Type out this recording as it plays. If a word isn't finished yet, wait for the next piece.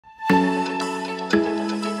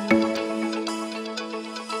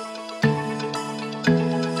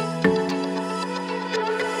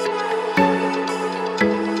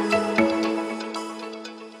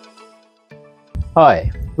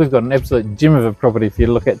Hi, we've got an absolute gem of a property for you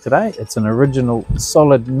to look at today. It's an original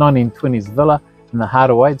solid 1920s villa in the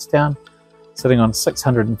heart of Wadestown, sitting on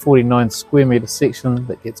 649 square metre section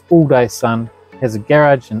that gets all day sun, has a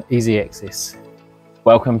garage and easy access.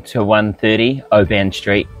 Welcome to 130 Oban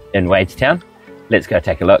Street in Wadestown. Let's go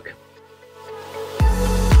take a look.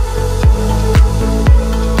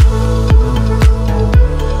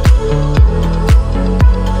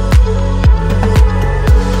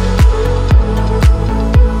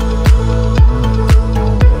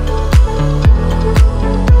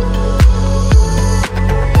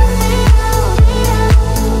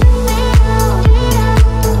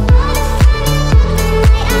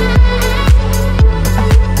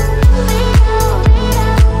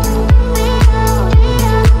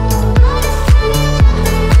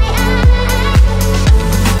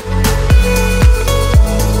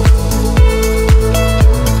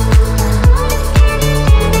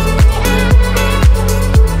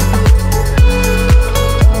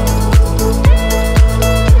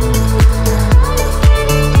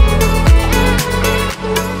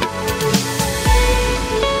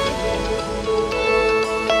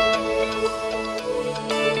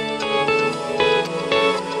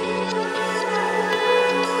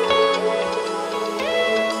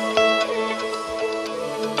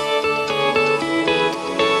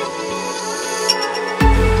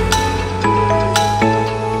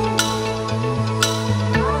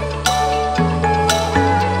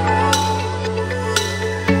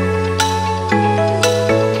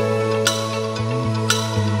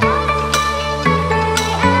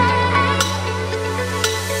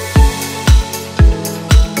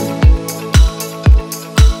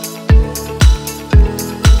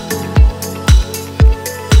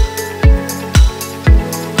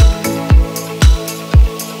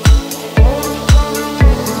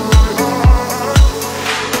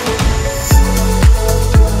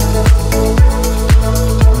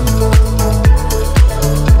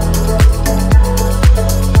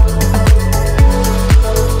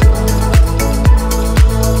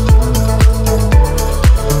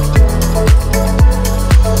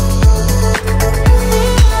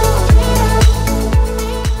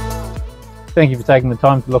 Thank you for taking the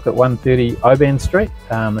time to look at 130 Oban Street.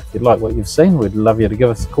 If you like what you've seen, we'd love you to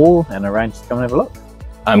give us a call and arrange to come and have a look.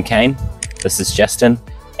 I'm Kane, this is Justin,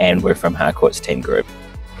 and we're from Harcourt's team group.